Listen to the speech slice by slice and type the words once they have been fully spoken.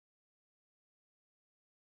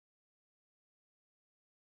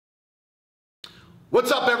What's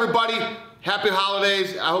up, everybody? Happy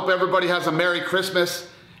holidays. I hope everybody has a Merry Christmas.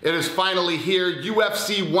 It is finally here,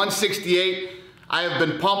 UFC 168. I have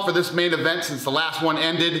been pumped for this main event since the last one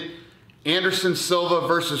ended. Anderson Silva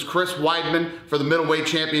versus Chris Weidman for the middleweight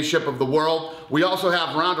championship of the world. We also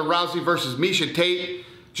have Ronda Rousey versus Miesha Tate,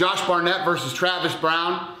 Josh Barnett versus Travis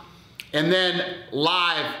Brown, and then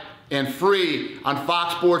live and free on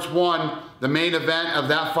Fox Sports 1, the main event of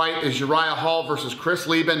that fight is Uriah Hall versus Chris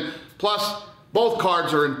Lieben. Plus, both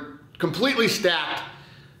cards are completely stacked.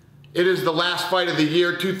 It is the last fight of the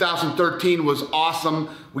year. 2013 was awesome.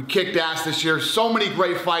 We kicked ass this year. So many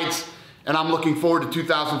great fights, and I'm looking forward to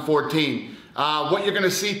 2014. What you're gonna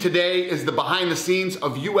see today is the behind the scenes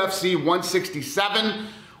of UFC 167.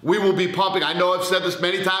 We will be pumping, I know I've said this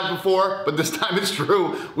many times before, but this time it's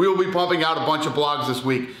true. We will be pumping out a bunch of blogs this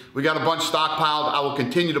week. We got a bunch stockpiled. I will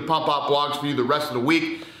continue to pump out blogs for you the rest of the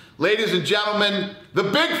week. Ladies and gentlemen, the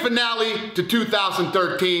big finale to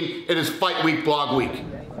 2013. It is Fight Week, Blog Week.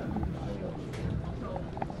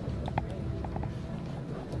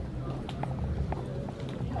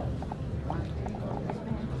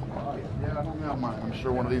 Yeah, I don't have mine. I'm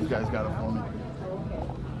sure one of these guys got it for me.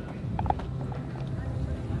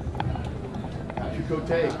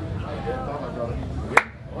 Cote.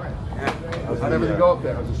 How'd everything go up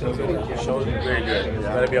there? Show's been very good. It's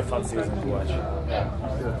going to be a fun season to watch.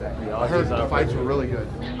 I heard the fights were really good.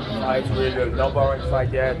 Fights were really good. No boring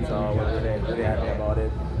fight yet, so we're really happy about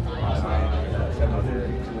it.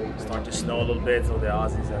 It's starting to snow a little bit, so the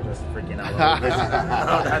Aussies are just freaking out a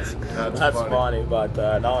little bit. That's funny, but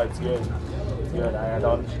no, it's good. It's good. I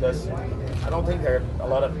don't think there's a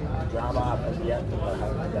lot of drama at the end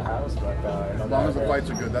of the house, but as long as the fights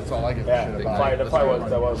are good, that's all I give a shit about. The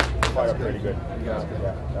fight was pretty good.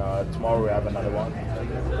 Yeah. Tomorrow we have another one.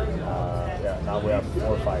 Now we have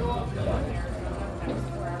 4 fights.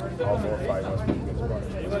 All 4 fights was pretty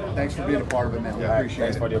good. Thanks for being a part of it, man. We appreciate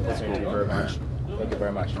it. Thanks for the opportunity very much. Thank you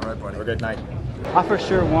very much. All right, buddy. Have a good night. I for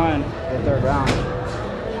sure won the third round.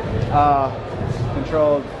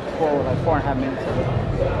 Controlled for like 4.5 minutes of it.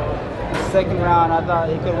 Second round, I thought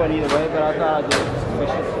he could win either way, but I thought I did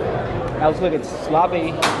sufficient. I was looking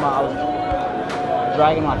sloppy. I was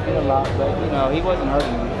dragging my feet a lot, but you know, he wasn't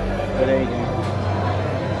hurting me. But there you go.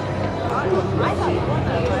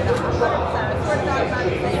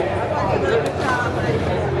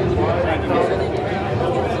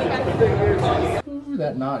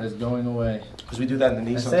 That knot is going away. Because we do that in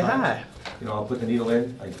the knee sometimes. Say hi. You know, I'll put the needle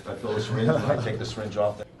in, I fill the syringe, and I take the syringe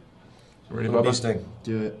off. Ready, Bubba? Bubba? Sting.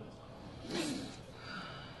 Do it.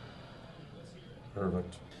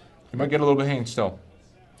 Perfect. You might get a little bit of pain still.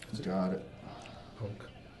 Got it.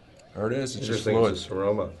 There it is. It's just Interesting, fluid. it's a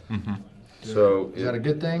seroma. So Is that a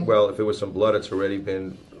good thing? Well, if it was some blood, it's already.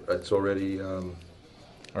 There it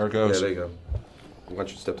Yeah, goes. there you go. Why don't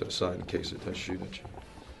you step to the side in case it does shoot at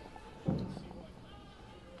you.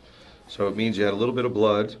 So it means you had a little bit of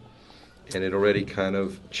blood, and it already kind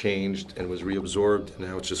of changed and was reabsorbed, and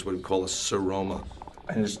now it's just what we call a seroma.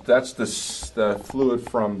 And that's the fluid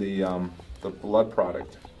from the blood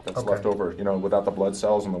product that's left over. You know, without the blood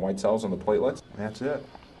cells and the white cells and the platelets. That's it.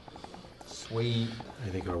 Sweet. I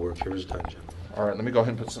think our work here is done, Jim. All right, let me go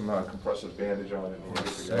ahead and put some compressive bandage on it.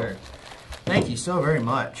 Yes, sir. Thank you so very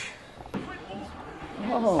much.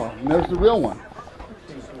 Oh, and there's the real one.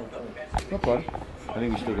 What's up, buddy? I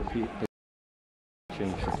think we should take a peek.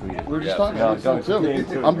 Change the tweet. We were just talking about it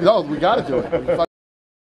too. No, we got to do it.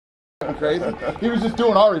 Crazy. He was just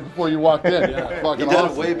doing Ari before you walked in. Yeah. Fucking He did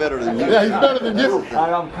awesome. it way better than you. Yeah, he's better than you.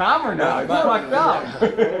 I'm calmer now. It's fucked up.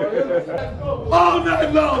 All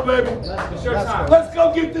night long, baby. It's your time. Let's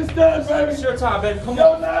go get this done, baby. It's your time, baby. Come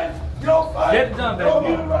Your on. night, your fight. Get it done, baby. Go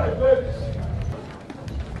get it right, baby.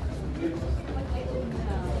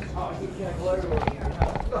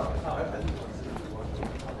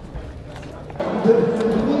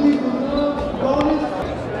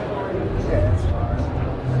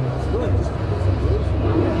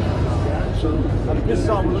 This is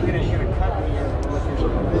all we're looking at. You're going to cut me.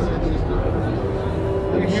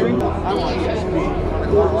 You're hearing? I want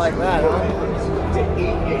to like that, huh?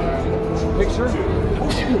 Picture? I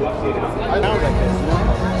know like this.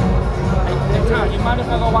 Hey, Tom, you mind if I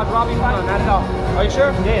go watch Robbie fight? No, not at all. Are you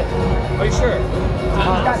sure? Yeah. Are you sure? You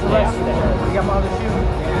got the rest there. You got my other shoe?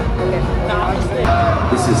 Yeah. Okay. No, I'm just saying.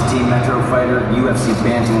 This is Team Metro fighter, UFC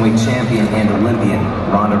bantamweight champion and Olympian,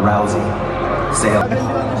 Ronda Rousey. Say hello. I've been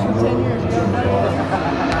doing this for 10 years.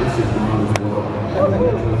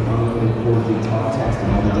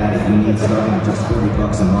 You need starting at just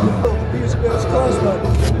 $40 a month. He was close, but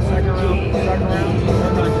second round.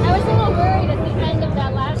 I was a little worried at the end of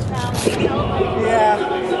that last round.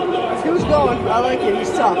 Yeah. He was going. I like it.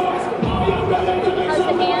 He's tough. How's the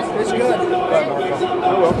hand? It's good. I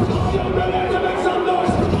will.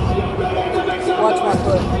 Watch my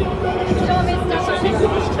foot. Do you want me to step on it?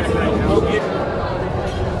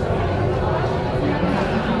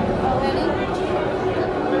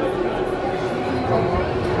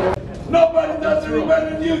 Nobody does it better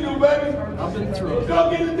than you do, baby. I've been through it. Go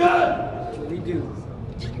get it done. We do.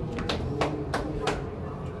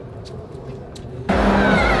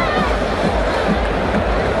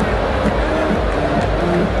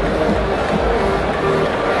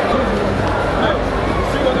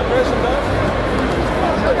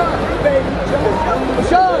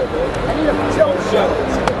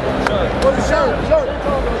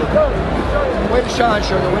 Way to shine,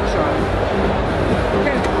 sugar. Way to shine.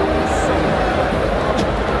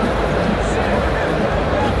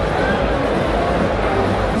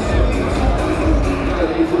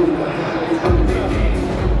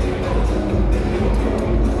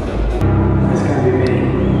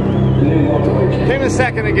 Came in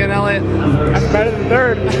second again, Elliot. That's better than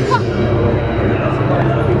third.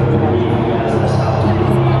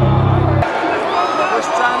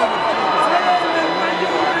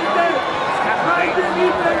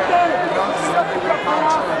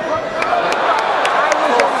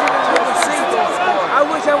 I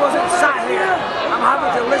wish I wasn't sat here. I'm having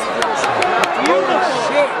to listen to this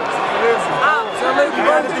bullshit. Absolute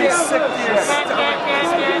bullshit.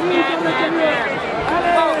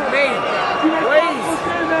 Oh man, please.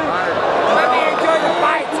 Let me enjoy the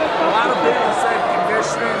fight. A lot of people said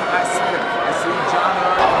conditioning. I see John.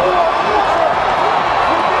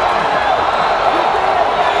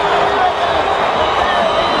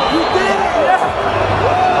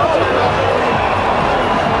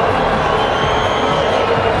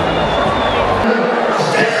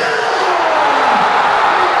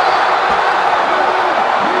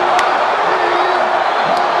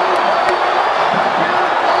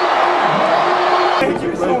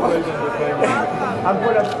 I'm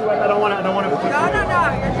put up to it. I don't want to. No, you're good.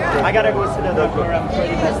 I gotta go sit in the corner.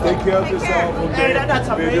 Take care of yourself. Hey, that's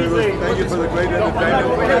amazing. Thank you for the great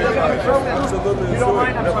entertainment. Absolutely. You don't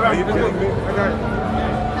mind? I'm sorry. Are you kidding me?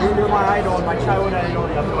 You're my idol, my childhood idol.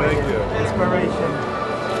 Thank you. Inspiration.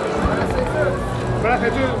 That's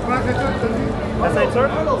it, sir?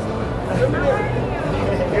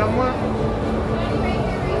 You got more?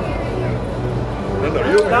 No,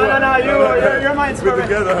 you're my inspiration.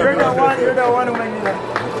 You're the one who made me that.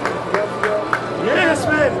 Yes,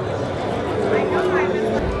 man.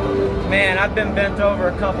 Man, I've been bent over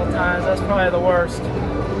a couple times. That's probably the worst.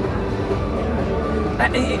 I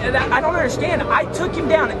don't understand. I took him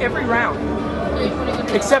down every round,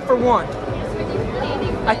 except for one.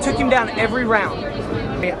 I took him down every round.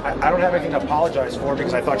 I don't have anything to apologize for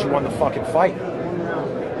because I thought you won the fucking fight.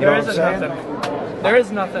 There isn't nothing. There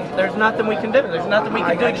is nothing. There's nothing we can do. There's nothing we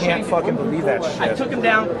can do. I can't fucking believe that shit. I took him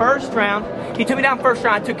down first round. He took me down first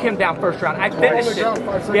round. I took him down first round. I finished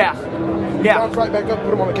it. Yeah. Bounce right back up,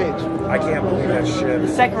 put him on the cage. I can't believe that shit.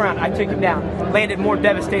 Second round, I took him down. Landed more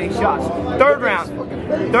devastating shots. Third round,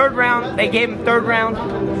 they gave him third round.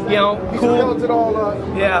 You know, cool.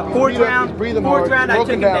 Yeah. Fourth round, I took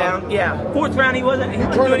him down. Yeah. Fourth round, he wasn't. He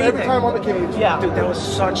wasn't doing anything. Every time on the cage. Yeah. Dude, that was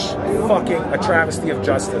such fucking a travesty of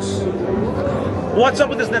justice. What's up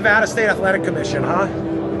with this Nevada State Athletic Commission, huh?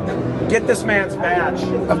 Get this man's badge.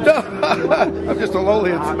 I'm just a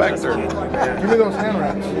lowly inspector. Give me those hand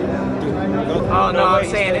wraps. Oh no, I'm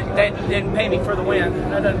saying it. That didn't pay me for the win.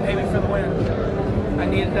 That doesn't pay me for the win. I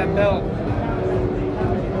needed that belt.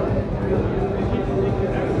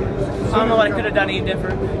 I don't know what I could have done any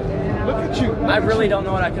different. Look at you. I really don't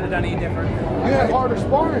know what I could have done any different. You had harder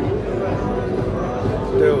sparring.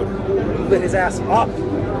 Dude, lit his ass up.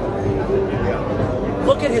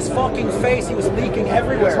 Look at his fucking face. He was leaking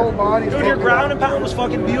everywhere. His whole body. Dude, your ground and pound was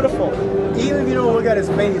fucking beautiful. Even if you don't look at his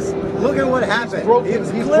face, look at what happened. He's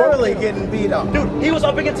clearly getting beat up. Dude, he was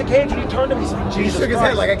up against a cage and he turned him. He's like, Jesus He shook his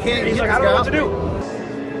head like, I can't. He's like, I don't know what to do.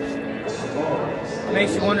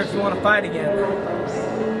 Makes you wonder if you want to fight again.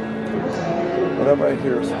 Whenever I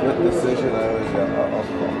hear a split decision, I always go,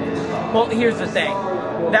 Well, here's the thing.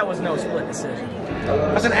 That was no split decision.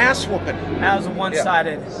 That's an ass whooping. That was a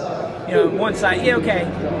one-sided, one side. Yeah,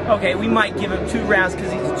 okay, we might give him 2 rounds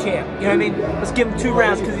because he's a champ. You know what I mean? Let's give him 2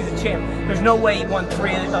 rounds because he's a champ. There's no way he won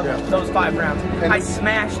 3 of those 5 rounds. I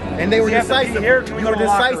smashed. And they were decisive. You were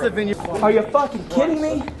decisive in your. Are you fucking kidding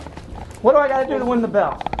me? What do I got to do to win the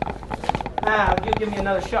belt? You'll give me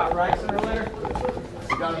another shot, right, sooner or later?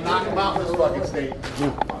 You gotta knock him out in this fucking state.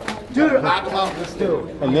 Dude, knock him out in this state.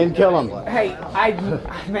 and then kill him. Hey, I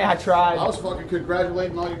tried. I was fucking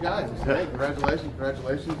congratulating all you guys. Hey,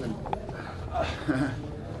 congratulations, and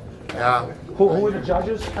Yeah. Who were the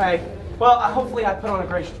judges? Hey, well, hopefully I put on a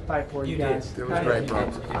great fight for you guys. It was great, bro.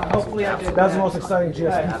 Hopefully I did. That's the most exciting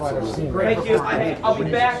GSP fight I've seen. Thank you. Hey, I'll be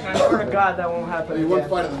back, and I swear to God that won't happen You again. won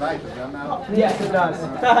fight of the night, does that matter? Yes, it does.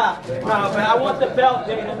 No, but I want the belt,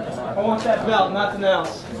 Dana. I want that belt, nothing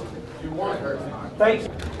else. You won her. Thank you.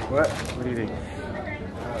 What? What do you think?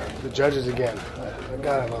 The judges again.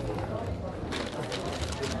 God, I love them.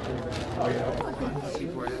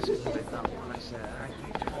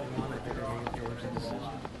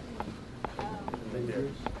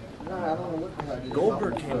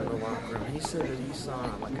 Goldberg came to the locker room. He said that he saw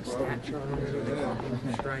like a statue on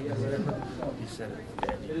him, strike or whatever. He said it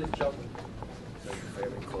was dead.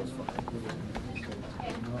 Very close fight.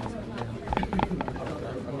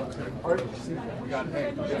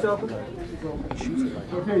 It's open.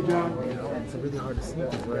 Okay, John. It's really hard to see.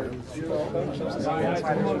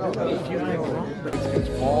 It's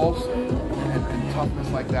balls and toughness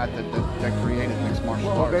like that created mixed martial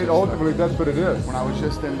arts. Okay, ultimately that's what it is. When I was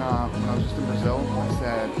just in Brazil, I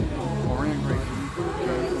said, Florian Gracie came from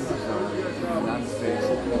Brazil, the United States,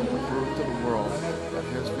 to prove to the world that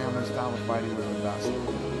his family style of fighting was the best.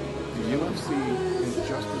 The UFC is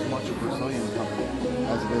just as much a Brazilian company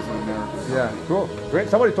as it is an American company. Yeah, cool. Great.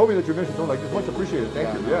 Somebody told me that you mentioned something like this. Much appreciated.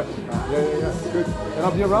 Thank you. Yeah. Good. And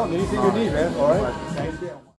I'll be around. Anything you need, man. All right. Thank you.